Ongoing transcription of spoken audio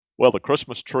Well, the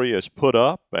Christmas tree is put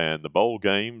up and the bowl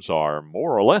games are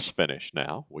more or less finished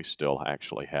now. We still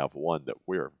actually have one that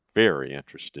we're very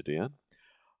interested in.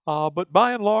 But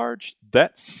by and large,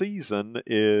 that season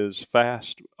is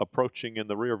fast approaching in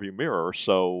the rearview mirror.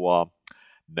 So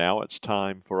now it's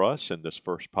time for us in this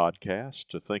first podcast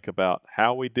to think about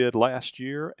how we did last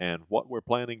year and what we're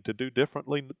planning to do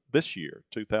differently this year,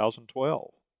 2012.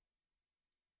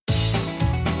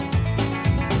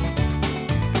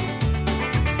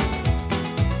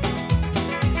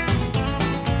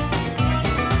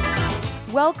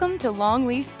 Welcome to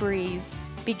Longleaf Breeze.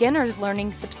 Beginners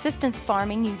learning subsistence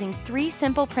farming using 3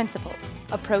 simple principles,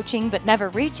 approaching but never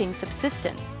reaching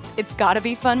subsistence. It's gotta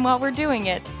be fun while we're doing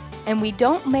it. And we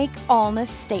don't make allness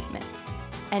statements.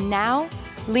 And now,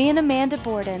 Lee and Amanda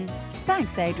Borden.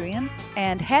 Thanks, Adrian,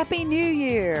 and Happy New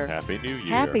Year. Happy New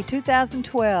Year. Happy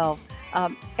 2012.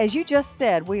 As you just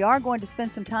said, we are going to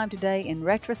spend some time today in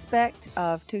retrospect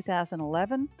of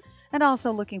 2011 and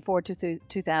also looking forward to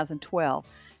 2012.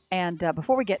 And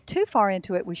before we get too far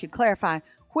into it, we should clarify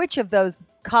which of those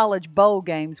college bowl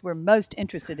games we're most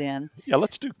interested in. Yeah,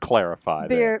 let's do clarify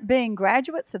that. Being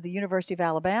graduates of the University of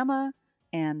Alabama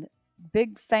and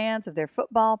big fans of their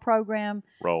football program.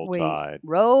 Roll Tide.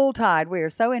 Roll Tide. We are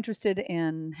so interested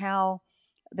in how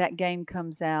that game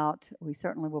comes out. We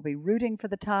certainly will be rooting for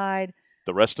the Tide.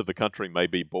 The rest of the country may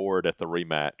be bored at the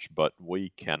rematch, but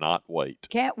we cannot wait.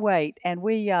 Can't wait. And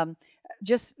we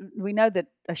know that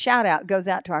a shout out goes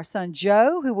out to our son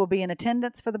Joe, who will be in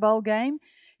attendance for the bowl game.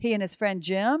 He and his friend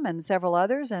Jim and several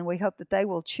others, and we hope that they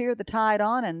will cheer the Tide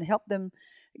on and help them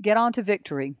get on to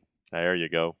victory. There you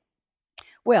go.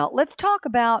 Well, let's talk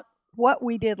about what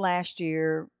we did last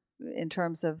year in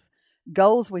terms of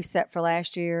goals we set for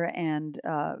last year, and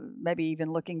maybe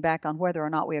even looking back on whether or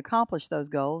not we accomplished those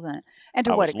goals and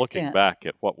to what extent. I was looking back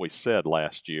at what we said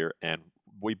last year, and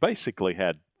we basically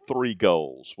had 3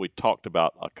 goals. We talked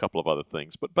about a couple of other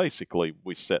things, but basically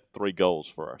we set 3 goals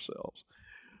for ourselves.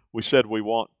 We said we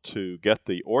want to get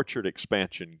the orchard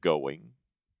expansion going,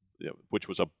 which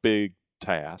was a big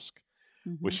task.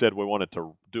 Mm-hmm. We said we wanted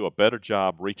to do a better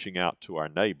job reaching out to our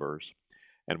neighbors,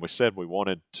 and we said we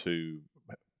wanted to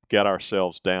get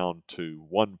ourselves down to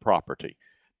one property,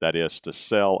 that is to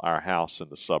sell our house in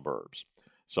the suburbs.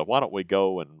 So why don't we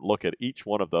go and look at each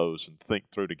one of those and think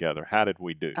through together, how did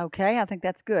we do? Okay, I think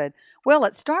that's good. Well,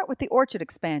 let's start with the orchard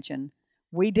expansion.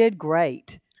 We did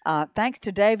great. Thanks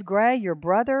to Dave Gray, your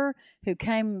brother, who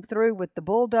came through with the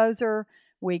bulldozer.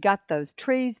 We got those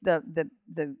trees,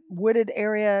 the wooded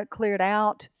area cleared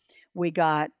out. We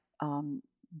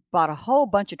bought a whole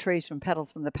bunch of trees from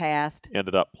Petals from the Past.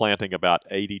 Ended up planting about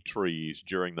 80 trees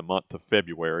during the month of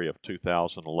February of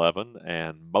 2011,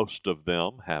 and most of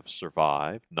them have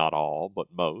survived. Not all, but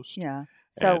most. Yeah.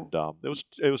 So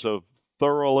it was a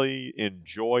thoroughly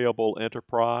enjoyable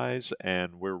enterprise,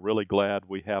 and we're really glad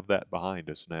we have that behind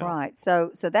us now. Right.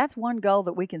 So that's one goal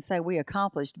that we can say we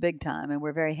accomplished big time, and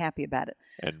we're very happy about it.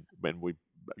 And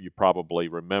you probably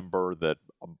remember that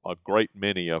a great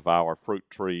many of our fruit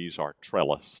trees are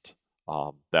trellised.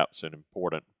 That's an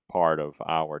important part of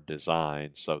our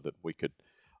design so that we could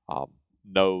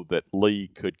know that Lee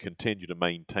could continue to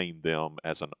maintain them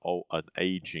as an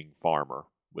aging farmer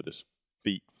with his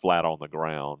feet flat on the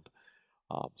ground.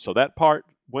 So that part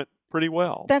went pretty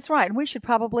well. That's right. And we should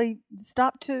probably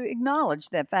stop to acknowledge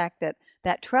the fact that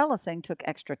trellising took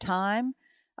extra time,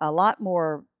 a lot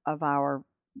more of our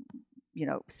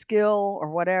skill or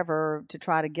whatever to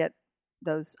try to get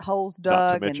those holes dug.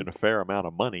 Not to mention a fair amount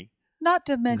of money. Not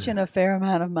to mention a fair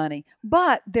amount of money.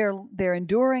 But they're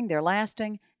enduring, they're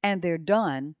lasting, and they're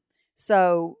done.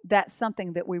 So that's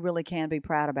something that we really can be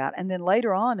proud about. And then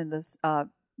later on in this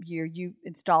year, you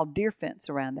installed deer fence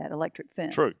around that, electric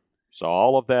fence. True. So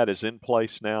all of that is in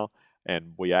place now,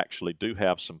 and we actually do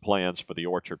have some plans for the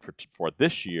orchard for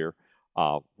this year,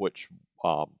 which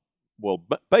will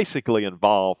basically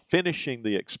involve finishing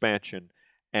the expansion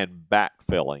and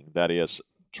backfilling. That is,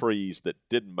 trees that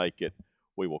didn't make it,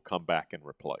 we will come back and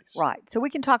replace. Right. So we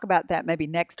can talk about that maybe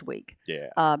next week. Yeah.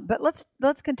 But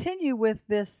let's continue with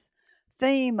this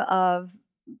theme of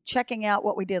checking out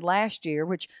what we did last year,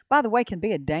 which, by the way, can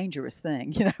be a dangerous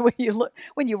thing.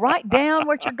 When you write down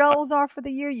what your goals are for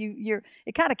the year,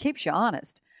 it kind of keeps you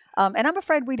honest. And I'm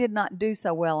afraid we did not do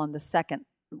so well on the second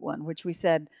one, which we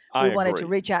said we wanted to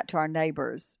reach out to our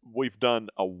neighbors. We've done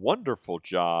a wonderful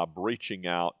job reaching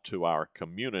out to our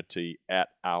community at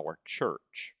our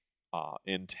church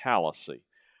in Tallahassee.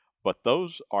 But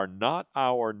those are not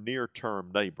our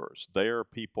near-term neighbors. They are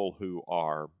people who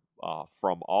are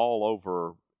from all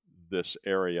over this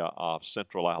area of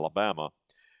central Alabama.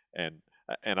 And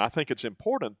And I think it's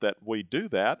important that we do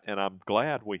that, and I'm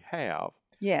glad we have.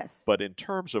 Yes. But in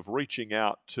terms of reaching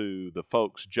out to the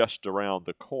folks just around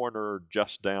the corner,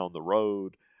 just down the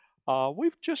road,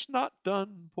 we've just not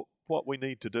done what we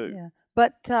need to do. Yeah.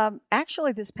 But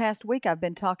actually, this past week, I've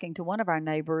been talking to one of our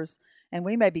neighbors, and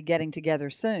we may be getting together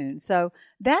soon. So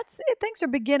things are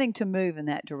beginning to move in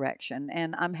that direction,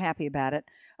 and I'm happy about it.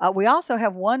 We also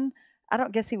have one. I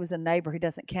don't guess he was a neighbor. He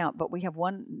doesn't count, but we have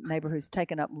one neighbor who's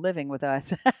taken up living with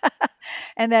us,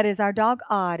 and that is our dog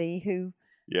Audie, who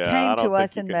Yeah, came I to don't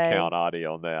us think in you can May. count Audie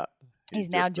on that. He's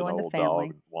now just joined an the old family.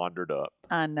 Dog, wandered up.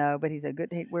 I know, but he's a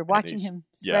good. We're watching him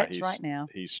stretch right now.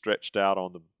 He's stretched out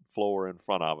on the floor in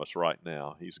front of us right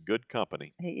now. He's good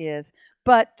company. He is.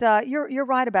 But you're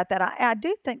right about that. I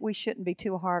do think we shouldn't be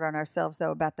too hard on ourselves,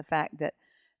 though, about the fact that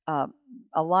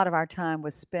a lot of our time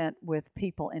was spent with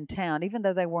people in town, even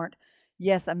though they weren't,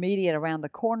 yes, immediate around the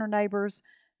corner neighbors.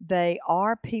 They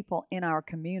are people in our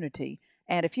community.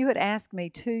 And if you had asked me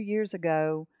 2 years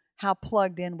ago how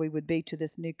plugged in we would be to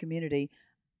this new community,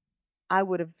 I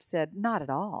would have said not at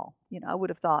all. I would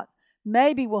have thought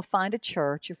maybe we'll find a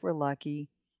church if we're lucky.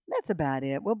 That's about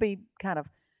it. We'll be kind of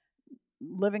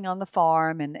living on the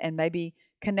farm and maybe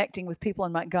connecting with people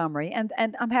in Montgomery. And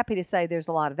I'm happy to say there's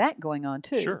a lot of that going on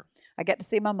too. Sure. I get to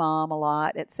see my mom a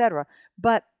lot, etc.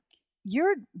 But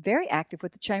you're very active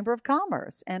with the Chamber of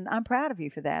Commerce, and I'm proud of you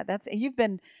for that. You've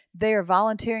been there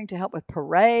volunteering to help with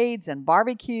parades and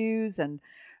barbecues and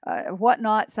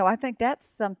whatnot. So I think that's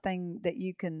something that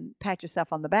you can pat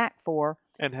yourself on the back for.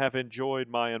 And have enjoyed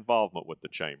my involvement with the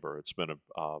Chamber. It's been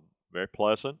very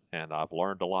pleasant, and I've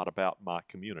learned a lot about my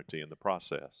community in the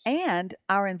process. And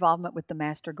our involvement with the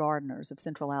Master Gardeners of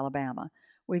Central Alabama.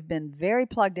 We've been very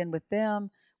plugged in with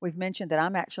them. We've mentioned that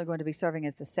I'm actually going to be serving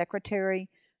as the secretary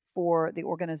for the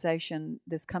organization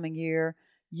this coming year.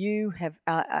 You have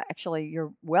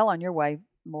you're well on your way,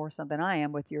 more so than I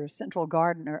am, with your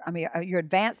your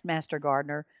advanced Master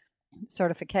Gardener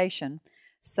certification.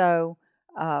 So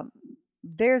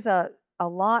there's a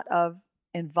lot of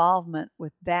involvement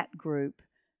with that group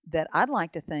that I'd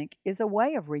like to think is a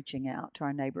way of reaching out to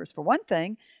our neighbors. For one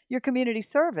thing, your community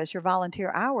service, your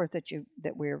volunteer hours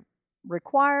that we're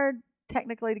required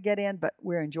technically to get in, but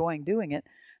we're enjoying doing it.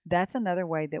 That's another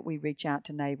way that we reach out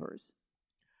to neighbors.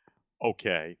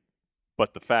 Okay,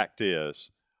 but the fact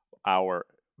is, our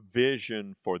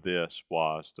vision for this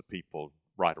was the people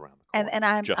right around the corner. And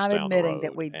I'm admitting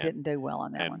that we and, didn't do well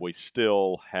on that one. And we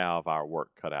still have our work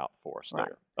cut out for us Right.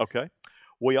 there. Okay.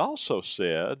 We also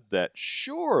said that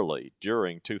surely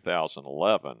during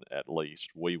 2011, at least,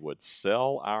 we would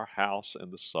sell our house in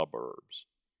the suburbs.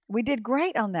 We did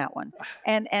great on that one.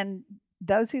 And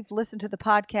those who've listened to the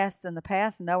podcasts in the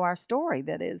past know our story.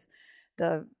 That is,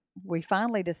 we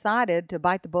finally decided to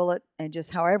bite the bullet and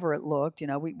just however it looked,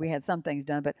 we had some things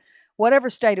done, but whatever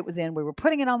state it was in, we were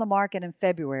putting it on the market in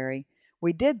February.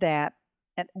 We did that.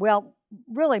 And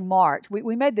really March.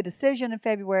 We made the decision in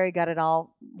February, got it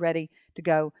all ready to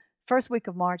go. First week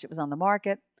of March, it was on the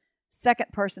market.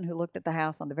 Second person who looked at the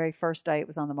house on the very first day it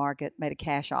was on the market made a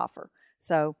cash offer.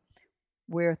 So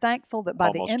we're thankful that by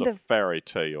Almost the end of fairy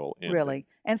tale, really,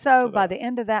 and so by that. the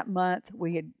end of that month,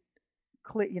 we had,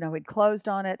 we'd closed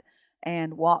on it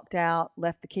and walked out,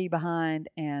 left the key behind,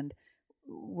 and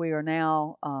we are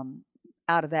now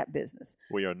out of that business.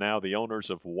 We are now the owners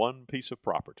of one piece of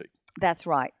property. That's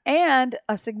right. And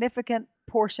a significant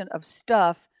portion of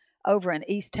stuff over in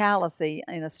East Tallahassee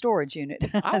in a storage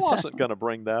unit. I wasn't going to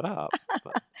bring that up.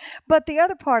 But the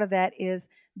other part of that is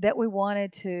that we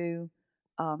wanted to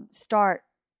start,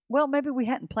 maybe we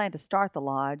hadn't planned to start the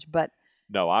lodge, but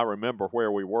No, I remember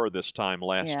where we were this time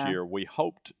last year. We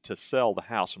hoped to sell the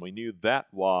house, and we knew that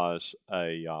was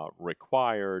a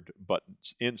required but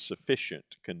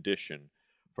insufficient condition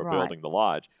for Right. building the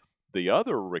lodge. The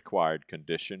other required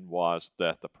condition was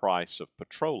that the price of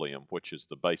petroleum, which is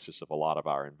the basis of a lot of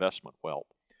our investment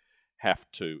wealth, have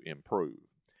to improve.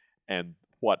 And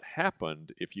what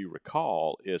happened, if you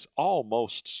recall, is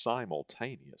almost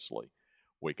simultaneously,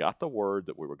 we got the word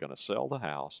that we were going to sell the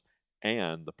house,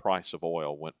 and the price of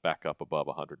oil went back up above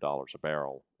 $100 a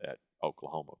barrel at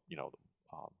Oklahoma,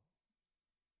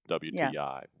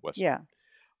 WTI. West. yeah.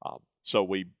 So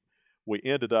we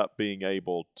ended up being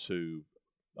able to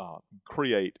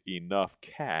create enough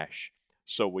cash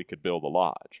so we could build the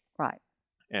lodge. Right.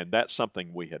 And that's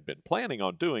something we had been planning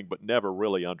on doing, but never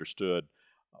really understood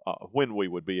when we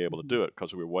would be able to do it,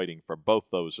 because we were waiting for both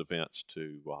those events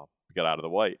to get out of the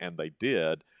way, and they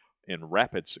did in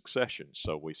rapid succession.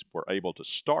 So we were able to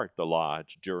start the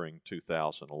lodge during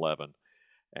 2011,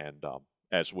 and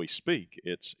as we speak,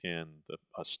 it's in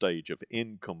a stage of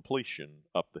incompletion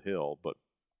up the hill, but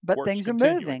But work's things are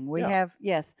continuing. moving. We Yeah. have,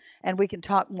 yes, and we can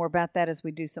talk more about that as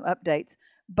we do some updates.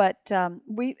 But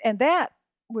that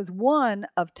was one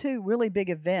of two really big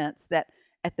events that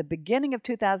at the beginning of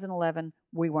 2011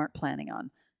 we weren't planning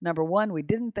on. Number one, we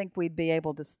didn't think we'd be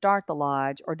able to start the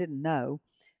lodge, or didn't know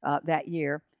that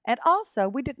year. And also,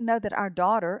 we didn't know that our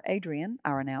daughter, Adrian,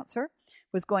 our announcer,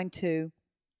 was going to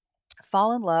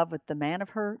fall in love with the man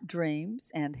of her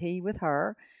dreams and he with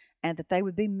her, and that they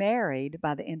would be married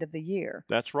by the end of the year.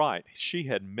 That's right. She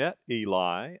had met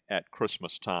Eli at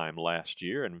Christmas time last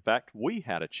year. In fact, we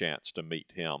had a chance to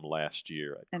meet him last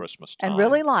year at Christmas time. And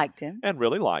really liked him. And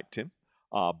really liked him.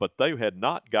 But they had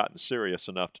not gotten serious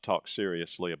enough to talk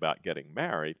seriously about getting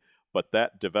married. But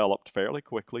that developed fairly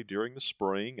quickly during the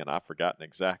spring, and I've forgotten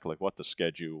exactly what the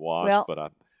schedule was.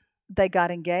 Well, they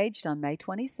got engaged on May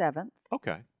 27th.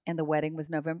 Okay. And the wedding was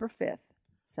November 5th.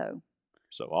 So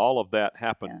all of that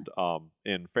happened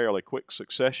in fairly quick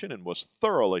succession and was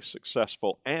thoroughly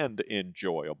successful and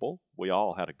enjoyable. We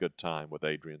all had a good time with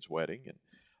Adrian's wedding,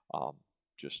 and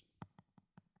just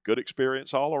good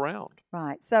experience all around.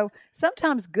 Right. So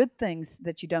sometimes good things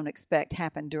that you don't expect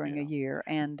happen during a year,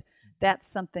 and that's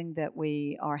something that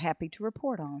we are happy to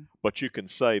report on. But you can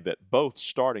say that both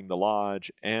starting the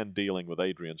lodge and dealing with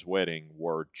Adrian's wedding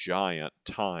were giant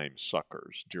time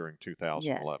suckers during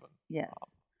 2011. Yes.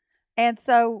 And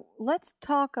so let's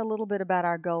talk a little bit about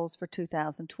our goals for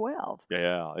 2012.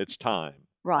 Yeah, it's time.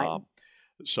 Right.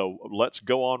 So let's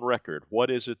go on record.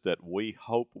 What is it that we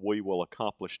hope we will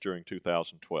accomplish during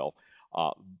 2012?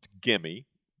 Gimme,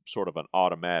 sort of an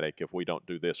automatic, if we don't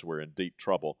do this, we're in deep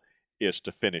trouble, is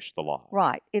to finish the lodge.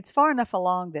 Right. It's far enough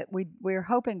along that we're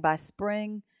hoping by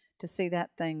spring to see that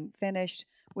thing finished.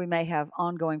 We may have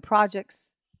ongoing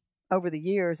projects over the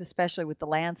years, especially with the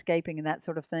landscaping and that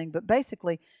sort of thing. But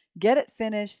basically, get it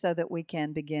finished so that we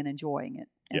can begin enjoying it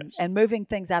and moving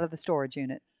things out of the storage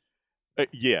unit.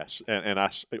 Yes, and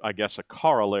I guess a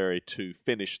corollary to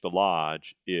finish the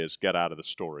lodge is get out of the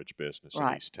storage business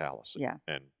in East Tallahassee. Yeah.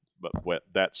 But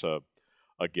that's a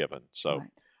given. So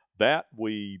that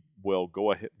we will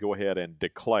go ahead and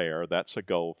declare that's a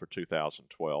goal for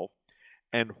 2012.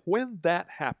 And when that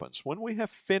happens, when we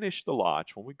have finished the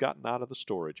lodge, when we've gotten out of the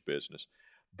storage business,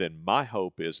 then my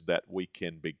hope is that we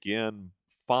can begin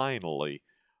finally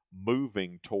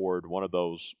moving toward one of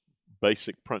those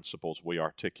basic principles we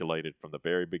articulated from the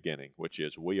very beginning, which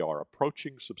is we are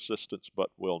approaching subsistence but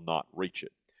will not reach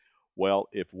it. Well,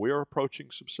 if we're approaching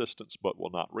subsistence but will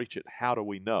not reach it, how do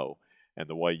we know? And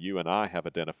the way you and I have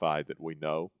identified that we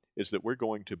know is that we're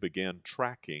going to begin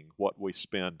tracking what we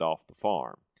spend off the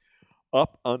farm.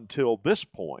 Up until this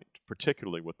point,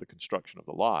 particularly with the construction of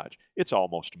the lodge, it's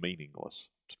almost meaningless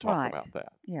to talk about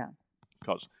that. Yeah.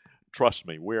 Because trust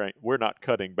me, we're not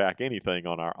cutting back anything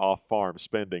on our off-farm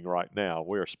spending right now.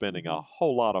 We're spending a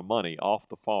whole lot of money off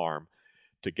the farm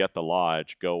to get the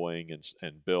lodge going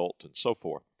and built and so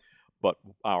forth. But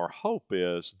our hope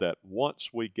is that once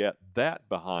we get that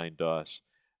behind us,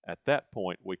 at that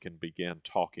point we can begin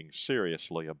talking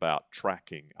seriously about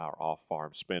tracking our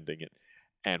off-farm spending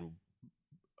and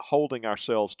holding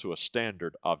ourselves to a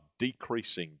standard of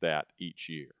decreasing that each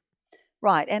year.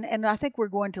 Right, and I think we're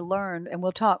going to learn, and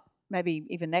we'll talk maybe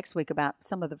even next week about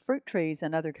some of the fruit trees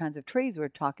and other kinds of trees we're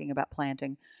talking about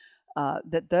planting,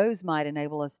 that those might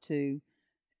enable us to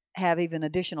have even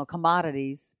additional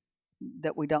commodities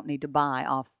that we don't need to buy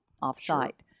off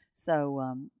site. Sure.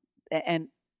 So, and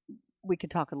we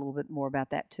could talk a little bit more about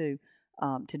that too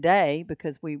today,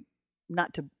 because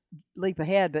not to leap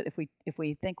ahead, but if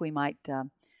we think we might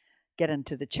get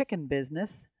into the chicken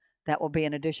business, that will be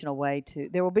an additional way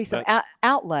there will be some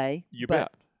outlay. You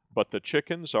bet. But the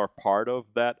chickens are part of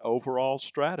that overall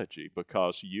strategy,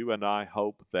 because you and I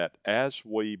hope that as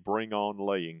we bring on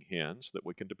laying hens that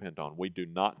we can depend on, we do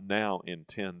not now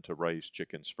intend to raise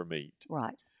chickens for meat.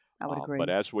 Right. I would agree. But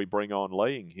as we bring on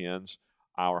laying hens,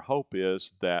 our hope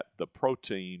is that the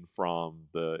protein from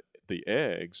the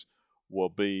eggs will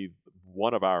be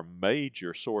one of our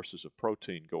major sources of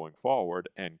protein going forward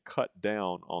and cut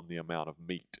down on the amount of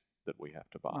meat that we have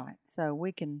to buy. Right. So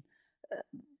we can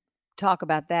talk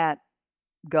about that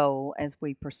goal as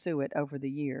we pursue it over the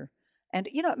year. And,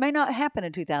 it may not happen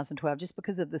in 2012 just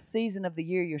because of the season of the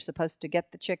year you're supposed to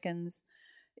get the chickens.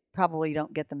 Probably you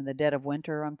don't get them in the dead of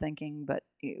winter, I'm thinking, but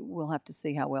we'll have to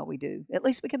see how well we do. At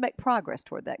least we can make progress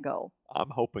toward that goal.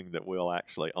 I'm hoping that we'll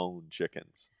actually own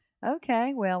chickens.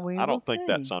 Okay, well, I don't think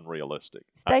that's unrealistic.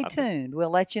 Stay tuned.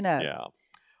 We'll let you know.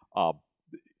 Yeah.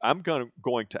 I'm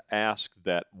going to ask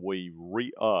that we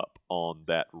re-up on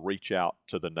that reach out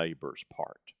to the neighbors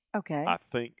part. Okay. I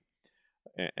think,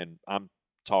 and I'm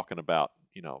talking about,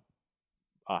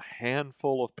 a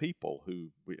handful of people who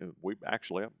we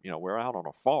actually, we're out on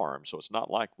a farm, so it's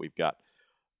not like we've got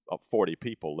 40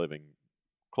 people living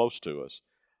close to us.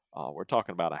 We're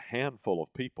talking about a handful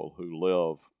of people who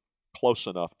live close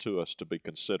enough to us to be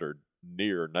considered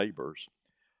near neighbors.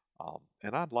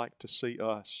 And I'd like to see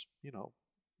us,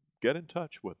 get in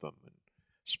touch with them and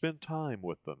spend time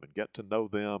with them and get to know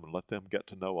them and let them get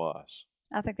to know us.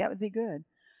 I think that would be good.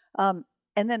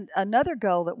 And then another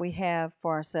goal that we have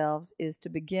for ourselves is to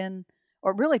begin,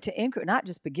 or really to increase, not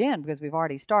just begin because we've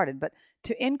already started, but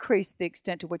to increase the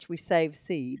extent to which we save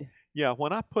seed. Yeah,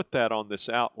 when I put that on this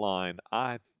outline,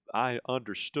 I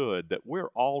understood that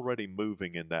we're already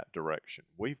moving in that direction.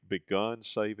 We've begun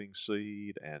saving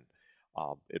seed, and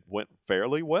it went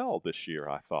fairly well this year,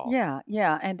 I thought.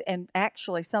 Yeah, and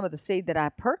actually some of the seed that I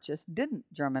purchased didn't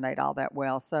germinate all that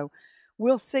well, so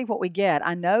we'll see what we get.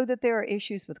 I know that there are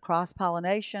issues with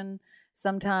cross-pollination.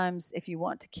 Sometimes if you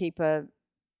want to keep a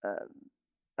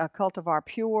cultivar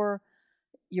pure,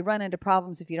 you run into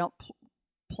problems if you don't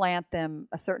plant them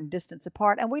a certain distance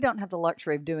apart, and we don't have the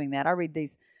luxury of doing that. I read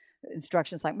these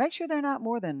instructions like, make sure they're not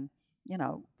more than,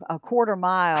 a quarter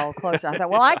mile closer. I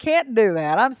thought, well, I can't do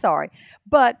that. I'm sorry.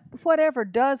 But whatever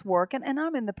does work, and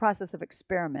I'm in the process of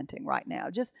experimenting right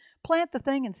now. Just plant the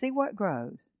thing and see what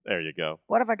grows. There you go.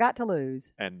 What have I got to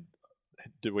lose? And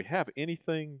do we have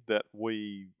anything that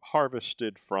we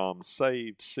harvested from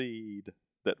saved seed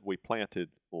that we planted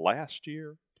last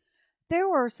year? There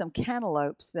were some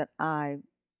cantaloupes that I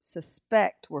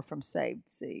suspect were from saved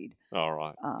seed. All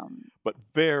right. But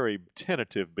very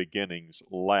tentative beginnings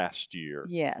last year.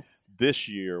 Yes. This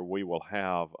year we will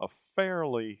have a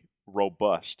fairly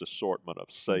robust assortment of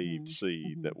saved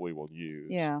seed that we will use.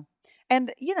 Yeah.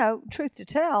 And, truth to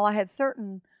tell, I had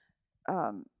certain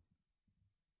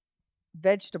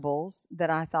vegetables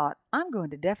that I thought, I'm going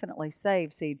to definitely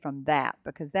save seed from that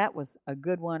because that was a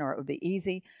good one or it would be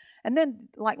easy. And then,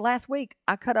 like last week,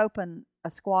 I cut open a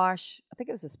squash. I think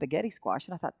it was a spaghetti squash,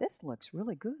 and I thought, this looks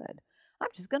really good. I'm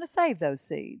just going to save those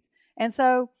seeds. And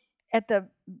so,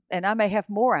 and I may have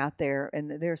more out there,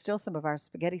 and there's still some of our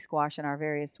spaghetti squash and our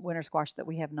various winter squash that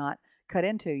we have not cut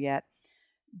into yet.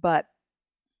 But,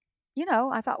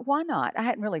 I thought, why not? I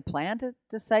hadn't really planned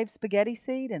to save spaghetti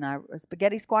seed and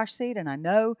spaghetti squash seed, and I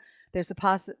know there's a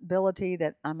possibility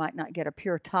that I might not get a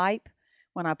pure type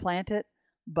when I plant it,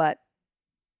 but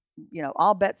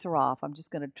all bets are off. I'm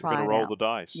just going to try it out. We're going to roll the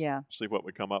dice. Yeah. See what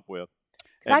we come up with.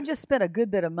 Because I just spent a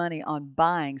good bit of money on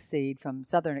buying seed from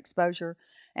Southern Exposure.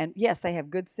 And yes, they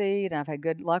have good seed, and I've had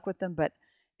good luck with them. But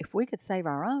if we could save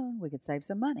our own, we could save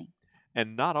some money.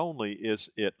 And not only is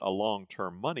it a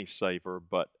long-term money saver,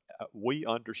 but we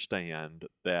understand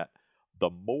that the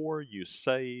more you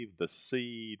save the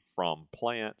seed from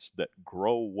plants that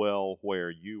grow well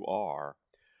where you are,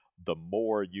 the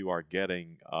more you are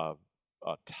getting a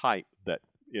type that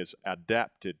is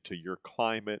adapted to your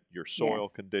climate, your soil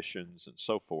conditions, and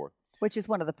so forth. Which is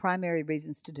one of the primary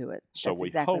reasons to do it. So That's we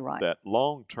exactly hope right. that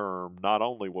long term, not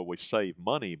only will we save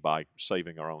money by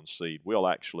saving our own seed, we'll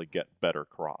actually get better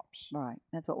crops. Right.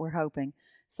 That's what we're hoping.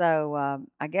 So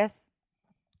I guess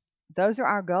those are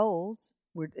our goals.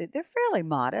 They're fairly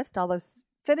modest, although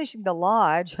finishing the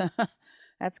lodge,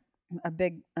 that's a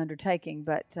big undertaking.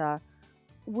 But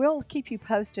we'll keep you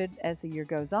posted as the year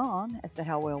goes on as to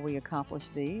how well we accomplish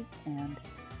these. And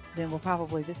then we'll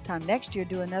probably this time next year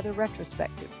do another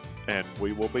retrospective. And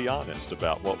we will be honest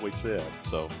about what we said.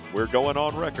 So we're going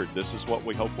on record. This is what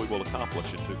we hope we will accomplish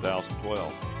in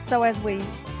 2012. So as we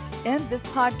end this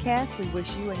podcast, we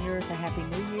wish you and yours a happy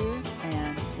New Year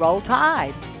and roll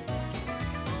tide.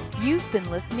 You've been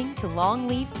listening to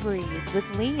Longleaf Breeze with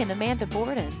Lee and Amanda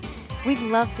Borden. We'd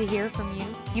love to hear from you.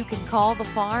 You can call the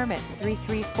farm at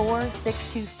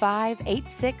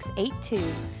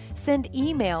 334-625-8682. Send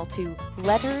email to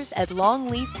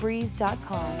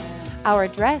letters@longleafbreeze.com. Our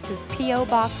address is P.O.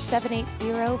 Box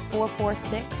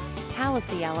 780446,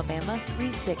 Tallahassee, Alabama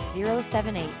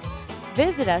 36078.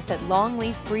 Visit us at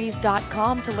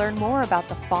longleafbreeze.com to learn more about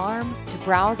the farm, to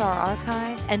browse our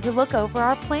archive, and to look over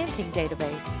our planting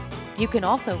database. You can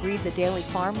also read the daily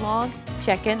farm log,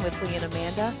 check in with Lee and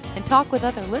Amanda, and talk with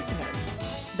other listeners.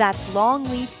 That's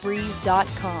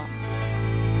longleafbreeze.com.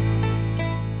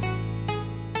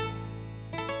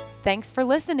 Thanks for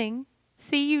listening.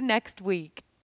 See you next week.